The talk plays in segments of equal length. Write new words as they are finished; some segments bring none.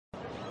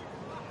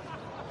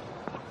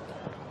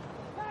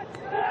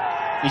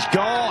He's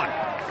gone.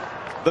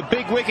 The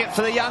big wicket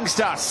for the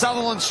youngster.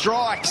 Sutherland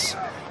strikes.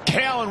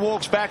 Cowan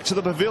walks back to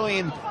the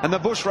pavilion, and the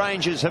Bush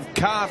Rangers have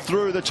carved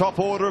through the top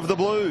order of the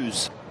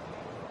Blues.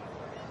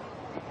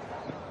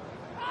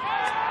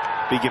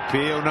 Big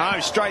appeal, no,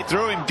 straight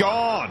through him,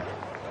 gone.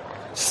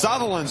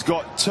 Sutherland's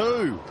got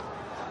two.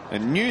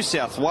 And New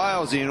South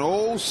Wales in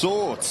all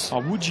sorts.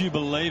 Oh, would you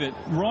believe it?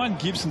 Ryan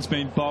Gibson's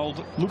been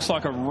bowled, looks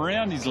like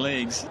around his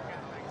legs.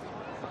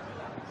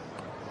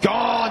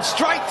 Gone,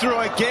 straight through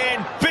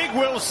again. Big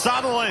Will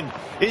Sutherland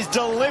is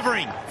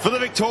delivering for the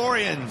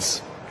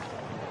Victorians.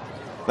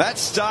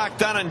 That's Stark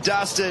done and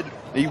dusted.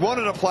 He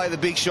wanted to play the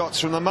big shots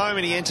from the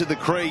moment he entered the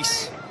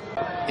crease.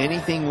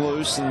 Anything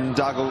loose and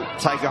Doug will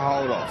take a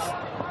hold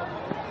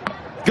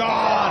of.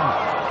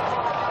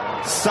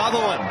 Gone!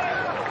 Sutherland,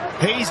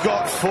 he's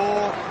got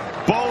four.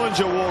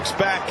 Bollinger walks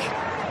back.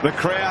 The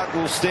crowd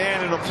will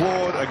stand and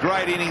applaud. A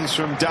great innings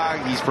from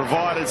Doug. He's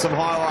provided some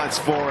highlights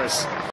for us.